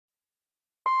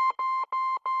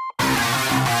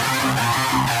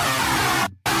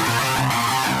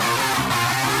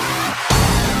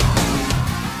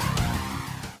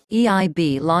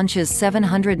EIB launches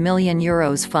 €700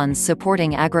 million funds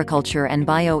supporting agriculture and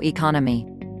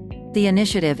bioeconomy. The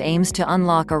initiative aims to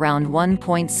unlock around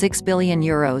 €1.6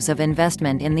 billion of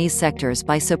investment in these sectors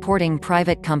by supporting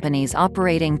private companies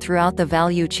operating throughout the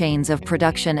value chains of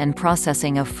production and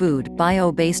processing of food,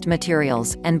 bio-based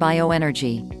materials, and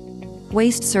bioenergy.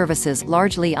 Waste services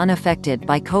largely unaffected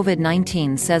by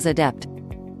COVID-19, says ADEPT.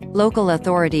 Local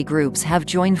authority groups have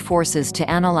joined forces to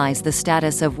analyze the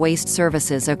status of waste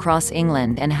services across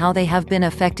England and how they have been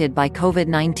affected by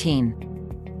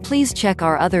COVID-19. Please check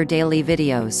our other daily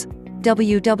videos.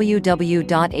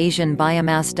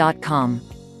 www.asianbiomass.com